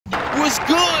What's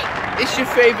good? It's your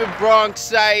favorite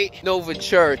Bronxite, Nova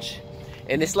Church.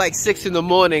 And it's like 6 in the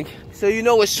morning. So you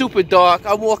know it's super dark.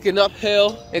 I'm walking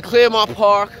uphill in Claremont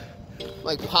Park,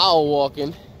 like power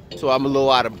walking. So I'm a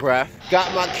little out of breath.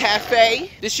 Got my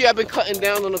cafe. This year I've been cutting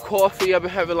down on the coffee. I've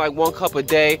been having like 1 cup a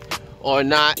day or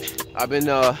not. I've been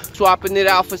swapping it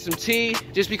out for some tea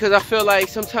just because I feel like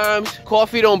sometimes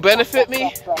coffee don't benefit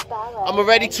me. I'm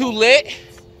already too lit.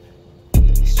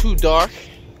 It's too dark.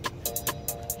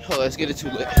 Oh, let's get it too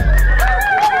lit.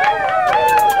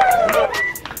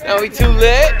 Now we too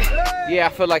lit. Yeah, I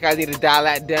feel like I need to dial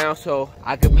that down so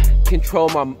I can control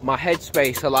my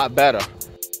headspace a lot better.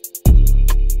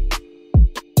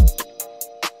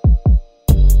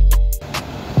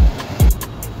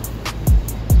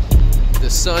 The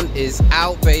sun is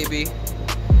out, baby.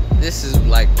 This is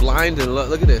like blinding.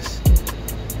 Look at this.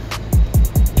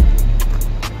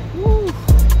 Woo.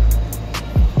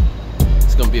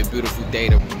 It's gonna be a beautiful day.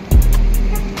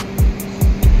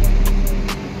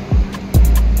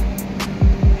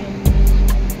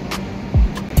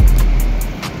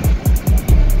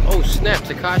 Oh snap,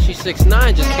 Tekashi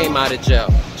 6ix9ine just came out of jail.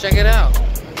 Check it out.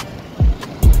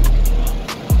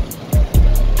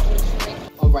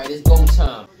 Alright, it's go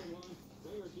time.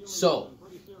 So,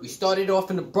 we started off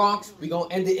in the Bronx. We're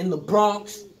gonna end it in the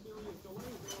Bronx.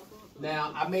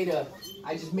 Now, I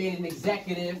just made an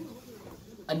executive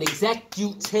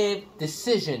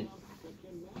decision.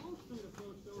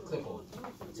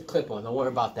 It's a clip-on, don't worry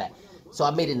about that. So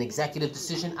I made an executive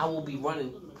decision. I will be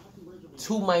running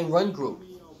 2 my run group.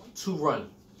 2 run.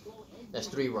 That's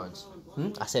 3 runs.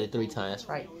 I said it 3 times, that's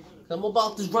right. I'm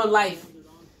about this run life.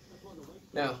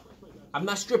 Now, I'm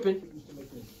not stripping.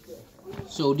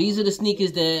 So these are the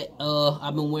sneakers that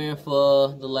I've been wearing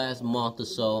for the last month or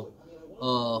so.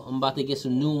 I'm about to get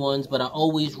some new ones, but I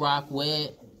always rock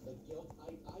with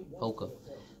Hoka.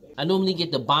 I normally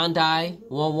get the Bondi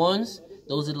 1-1s.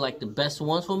 Those are like the best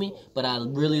ones for me, but I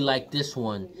really like this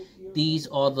one. These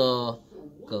are the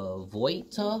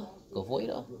Gavoita.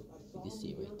 You can see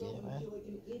it right there, right?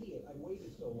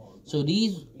 So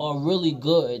these are really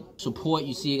good. Support,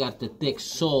 you see, I got the thick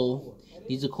sole.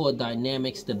 These are called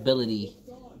dynamic stability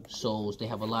soles. They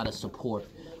have a lot of support.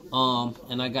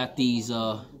 And I got these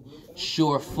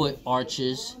sure foot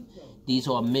arches. These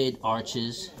are mid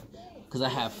arches because I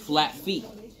have flat feet.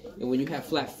 And when you have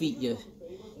flat feet, your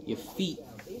feet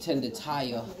tend to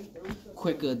tire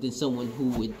quicker than someone who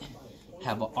would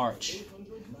have an arch.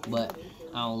 But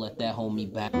I don't let that hold me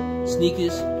back.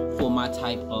 Sneakers for my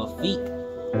type of feet.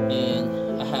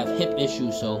 And I have hip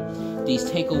issues, so these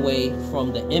take away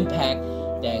from the impact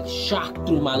that shock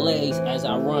through my legs as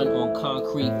I run on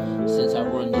concrete since I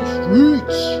run the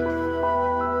streets.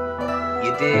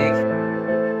 You dig?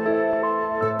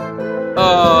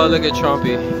 Oh, look at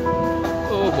Trumpy.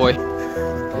 Oh boy.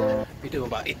 We doing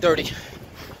about 8:30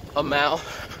 a mile.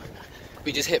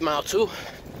 We just hit mile 2.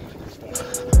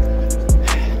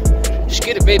 Just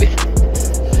get it, baby.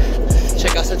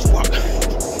 Check out Central Park.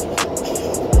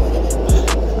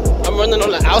 I'm running on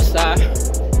the outside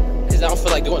because I don't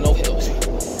feel like doing no hills.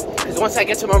 Because once I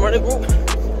get to my running group,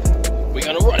 we're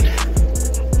gonna run.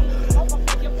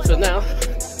 So now,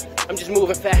 I'm just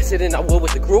moving faster than I would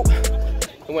with the group.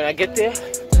 And when I get there,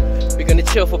 we're gonna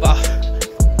chill for about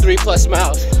 3+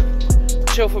 miles.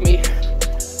 Chill for me.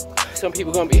 Some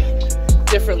people gonna be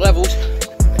different levels.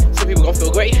 Some people gonna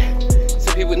feel great.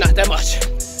 Some people not that much.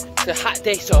 It's a hot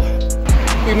day, so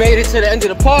we made it to the end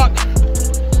of the park.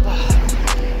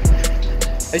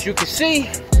 As you can see,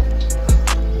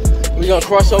 we're gonna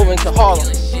cross over into Harlem.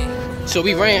 So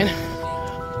we ran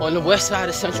on the west side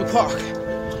of Central Park,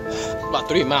 about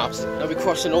 3 miles. Now we're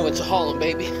crossing over into Harlem,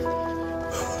 baby.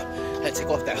 Had to take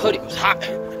off that hoodie, it was hot.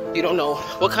 You don't know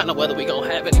what kind of weather we gonna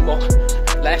have anymore.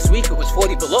 Last week it was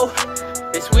 40 below.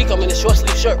 This week I'm in a short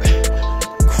sleeve shirt.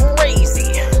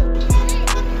 Crazy.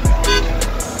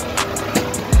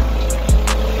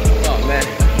 Oh man,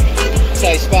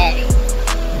 tight spot.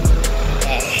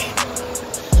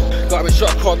 Garbage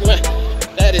truck parked.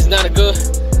 That is not a good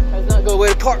way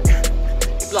to park.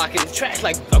 You're blocking the trash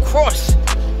like across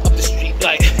up the street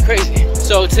like crazy.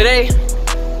 So today,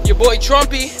 your boy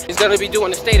Trumpy is gonna be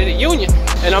doing the State of the Union,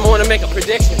 and I'm gonna make a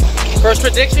prediction. First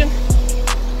prediction,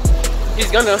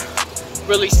 he's gonna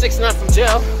release 6ix9ine from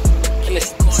jail, and the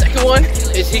second one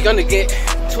is he gonna get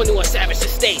 21 Savage to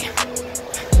stay,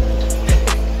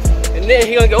 and then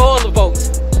he gonna get all the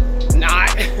votes.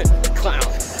 Not clown.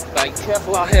 Like,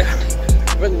 careful out here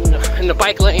running in the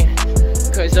bike lane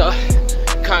because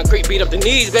concrete beat up the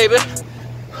knees, baby.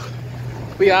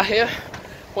 We out here,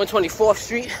 124th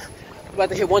Street, about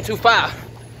to hit 125,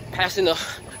 passing the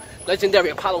legendary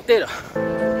Apollo Theater.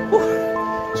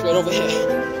 Whew. It's right over here.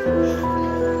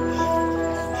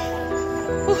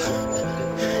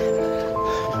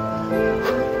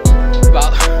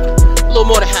 About a little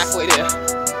more than halfway there.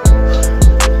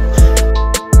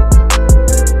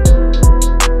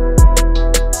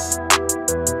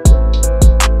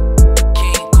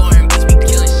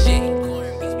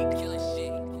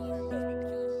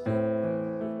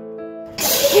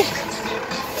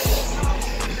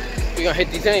 We gonna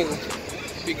hit these angles.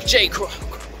 Big J crow.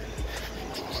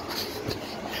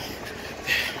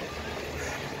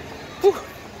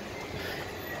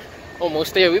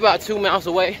 Almost there. We about 2 miles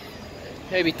away.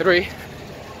 Maybe 3.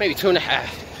 Maybe 2.5.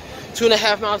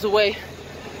 2.5 miles away.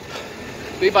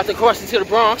 We about to cross into the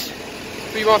Bronx.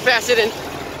 We run faster than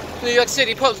New York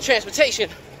City public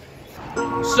transportation.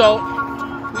 So,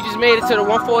 we just made it to the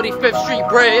 145th Street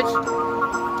Bridge.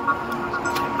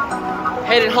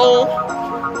 Headed home.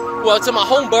 Well, to my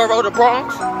home borough, the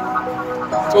Bronx.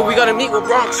 Where we're gonna meet with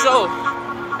Bronx Sole.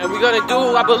 And we're gonna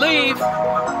do, I believe,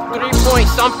 3 point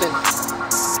something.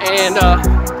 And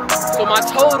so my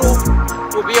total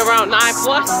will be around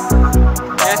 9+.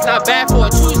 That's not bad for a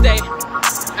Tuesday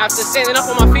after standing up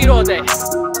on my feet all day.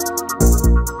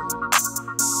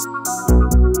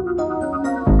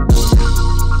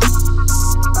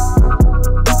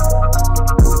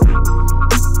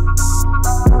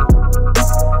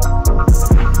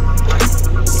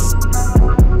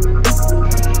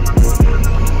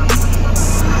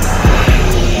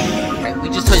 We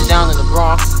just touched down in the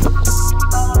Bronx.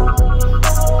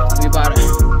 We about a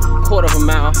quarter of a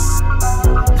mile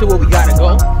to where we gotta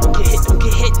go. Don't get hit, don't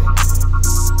get hit.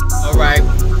 All right,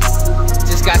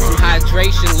 just got some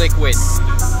hydration liquid,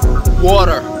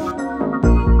 water.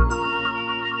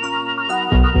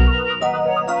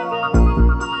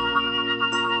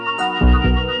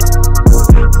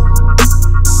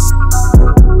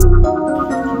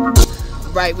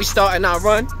 Right, we starting our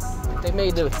run. They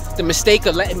made the mistake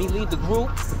of letting me lead the group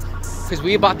because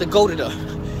we about to go to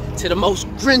the most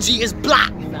cringiest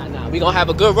block. Nah, we gonna have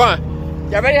a good run.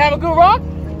 Y'all ready to have a good run?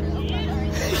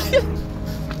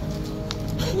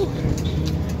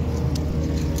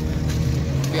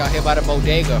 We out here by the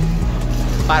bodega.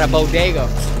 By the bodega.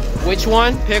 Which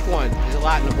one? Pick one. There's a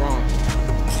lot in the Bronx.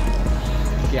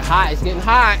 Get hot. It's getting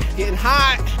hot. Getting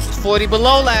hot. It's 40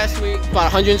 below last week.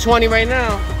 About 120 right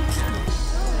now.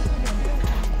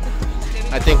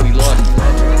 I think we lost.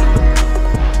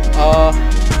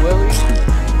 Willie.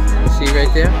 See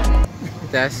right there?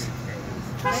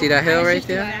 See that hill right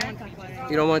there?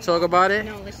 You don't want to talk about it?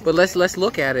 But let's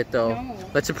look at it though.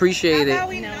 Let's appreciate it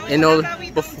and know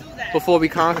before we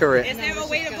conquer it. Is there a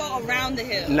way to go around the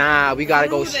hill? Nah, we gotta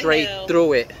go straight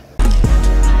through it.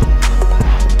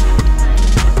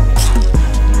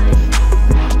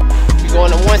 We're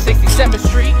going to 167th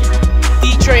Street,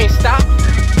 D-train stop,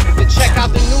 to check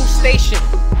out the new station.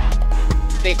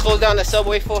 They closed down the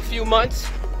subway for a few months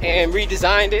and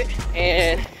redesigned it,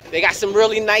 and they got some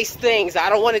really nice things. I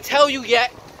don't want to tell you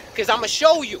yet, because I'm going to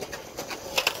show you.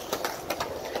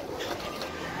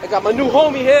 I got my new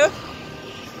homie here,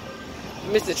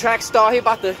 Mr. Track Star. He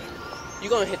about to, you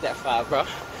going to hit that 5, bro.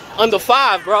 Under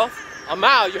 5, bro. A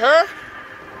mile, you heard?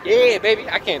 Yeah, baby.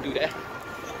 I can't do that.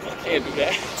 I can't do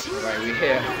that. All right, we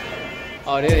here.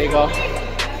 Oh, there they go.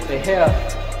 They're here.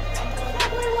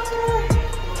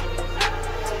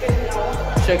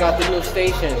 Check out the new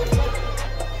station.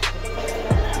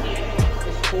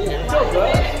 It's cool. It feels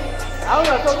good. I don't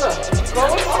know, it feels good.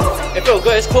 It feels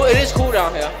good. It's cool. It is cool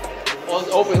down here. All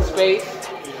this open space,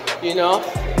 you know.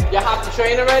 Y'all hopped the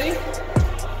train already?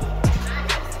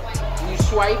 You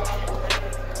swipe.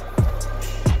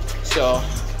 So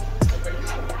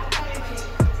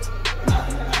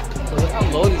look how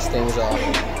low these things are.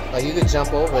 Like you could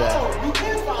jump over that.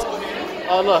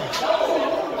 Oh look.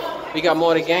 We got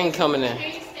more of the gang coming in.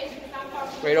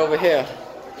 Right over here.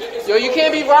 Yo, you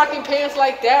can't be rocking pants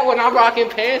like that when I'm rocking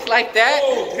pants like that.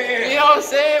 Oh, damn. You know what I'm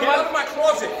saying? Get out of my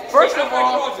closet. First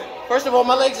of all,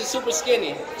 my legs are super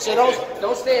skinny. So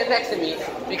don't stand next to me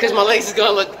because my legs is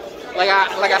gonna look like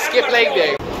I skipped leg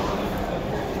day.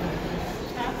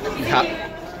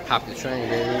 Hop the train,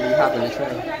 baby. You hop in the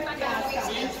train.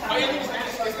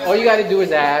 All you gotta do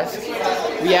is ask.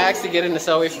 We asked to get in the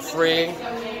subway for free.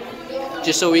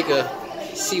 Just so we could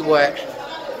see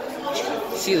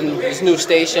this new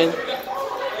station.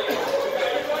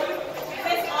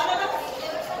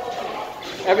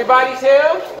 Everybody's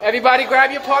here. Everybody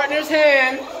grab your partner's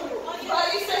hand.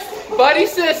 Buddy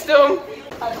system.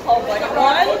 I call buddy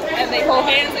one, and they hold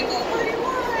hands and go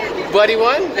buddy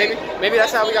one. Maybe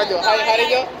that's how we gotta do it. How do you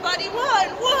go? Buddy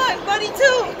one, buddy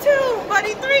two,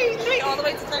 buddy three, all the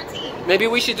way to 13. Maybe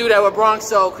we should do that with Bronx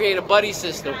Sole. Create a buddy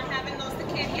system. Having those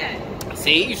kid yet.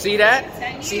 See, you see that?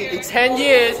 10 See, years. 10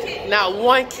 years, not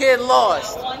one kid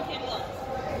lost. Not one kid lost.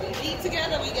 We leave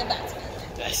together, we get back together.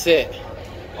 That's it.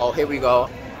 Oh, here we go.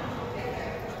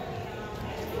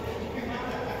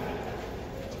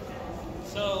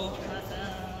 So,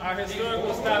 our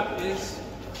historical stop is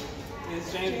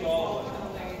James Baldwin.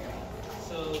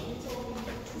 So,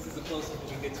 this is the closest we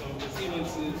can get to him because he went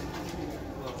to.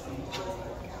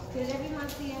 Did everyone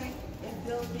see if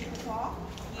Bill did the talk?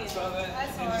 I saw that.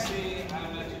 Did you see How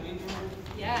to Match Your Meeting?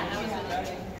 Yeah, that was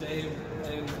amazing. Today,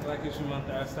 in Black History Month,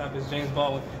 our stop is James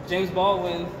Baldwin. James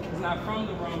Baldwin is not from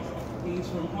the Bronx. He's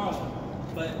from Harlem,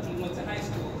 but he went to high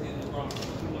school in the Bronx.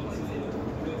 He went to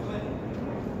Bill Clinton,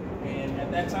 and at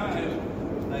that time,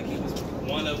 like he was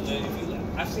one of the.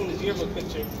 I've seen his yearbook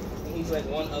picture, and he's like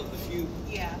one of the few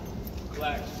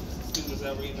black students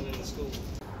that were even in the school.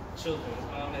 Children. His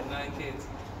mom had 9 kids.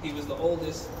 He was the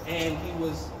oldest, and he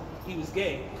was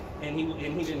gay, and he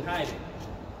didn't hide it.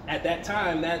 At that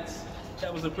time, that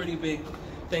was a pretty big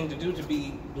thing to do, to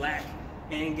be black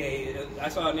and gay. I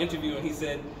saw an interview, and he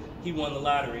said he won the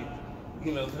lottery,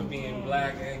 you know, for being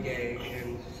black and gay,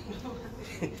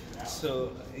 and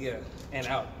so yeah, and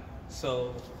out.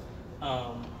 So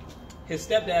his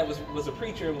stepdad was a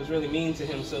preacher and was really mean to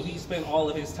him, so he spent all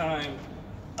of his time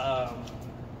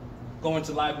going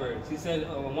to libraries. He said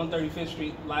on 135th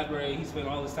Street Library, he spent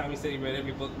all his time, he said he read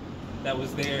every book that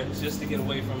was there just to get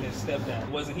away from his stepdad.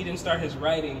 He didn't start his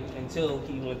writing until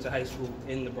he went to high school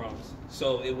in the Bronx.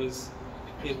 So it was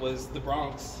the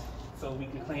Bronx, so we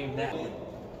can claim that.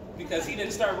 Because he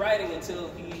didn't start writing until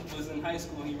he was in high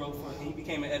school, and he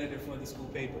became an editor for the school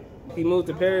paper. He moved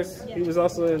to Paris. He was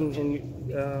also in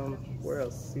where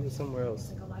else? He was somewhere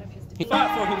else. He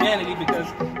fought for humanity because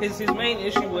his main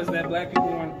issue was that black people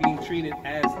weren't being treated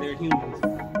as their humans.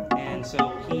 And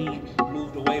so he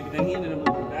moved away, but then he ended up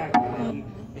moving back, and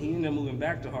he ended up moving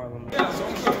back to Harlem.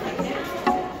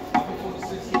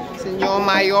 Señor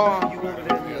Mayor.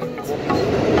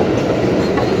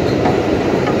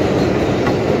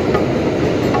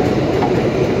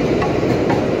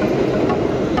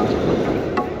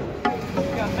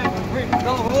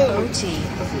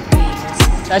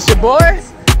 That's your boy?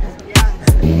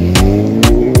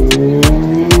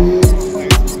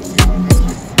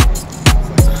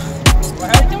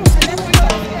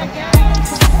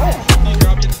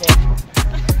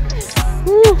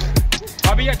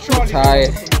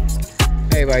 Tired.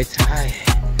 Everybody tired.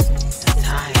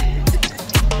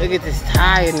 Look at this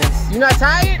tiredness. You not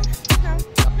tired? No.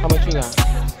 How much you got?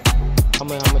 How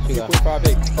much you got?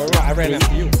 3.58. I ran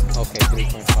after you. Okay,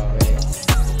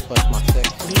 3.58. Plus my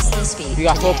 6. You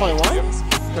got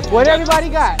 4.1? What everybody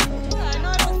got? I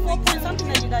know it was 4 point something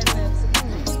that you guys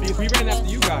did. We ran after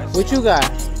you guys. What you got?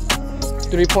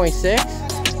 3.6?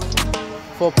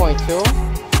 4.2?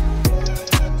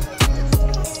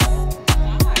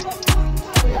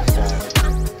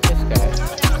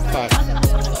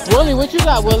 Willie, what you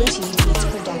got, Willie?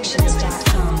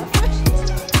 TVProductions.com.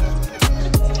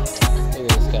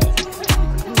 Look at this guy.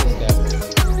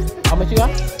 How much you got?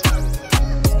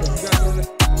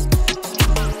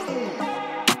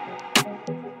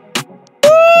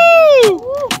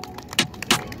 Woo!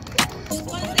 Just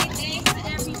want to say thanks to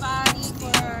everybody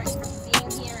for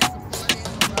being here and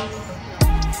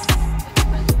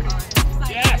supporting.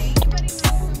 Yes. Anybody knows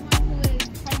someone who is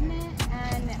pregnant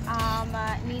and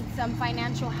needs some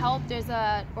financial help? There's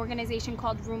an organization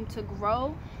called Room to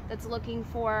Grow that's looking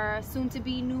for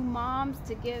soon-to-be new moms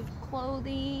to give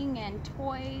clothing and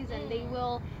toys, and they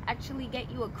will actually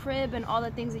get you a crib and all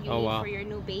the things that you need for your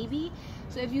new baby.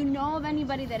 So if you know of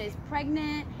anybody that is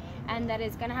pregnant and that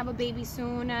is gonna have a baby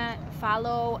soon,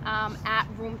 follow at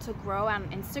Room to Grow on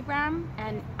Instagram,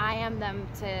 and I am them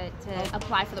to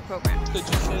apply for the program.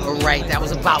 All right, that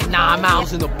was about 9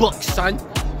 miles in the book, son.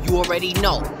 You already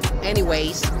know.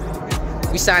 Anyways,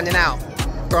 we signing out.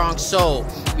 Bronx Sole.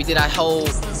 We did our whole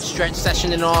stretch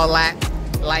session and all that.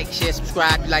 Like, share,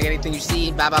 subscribe. You like anything you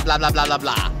see. Blah, blah, blah, blah, blah, blah,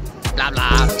 blah. Blah,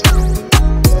 blah.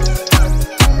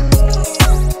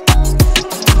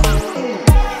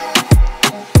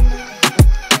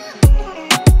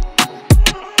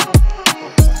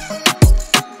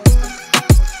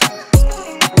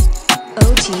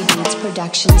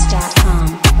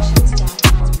 OTBeatsProductions.com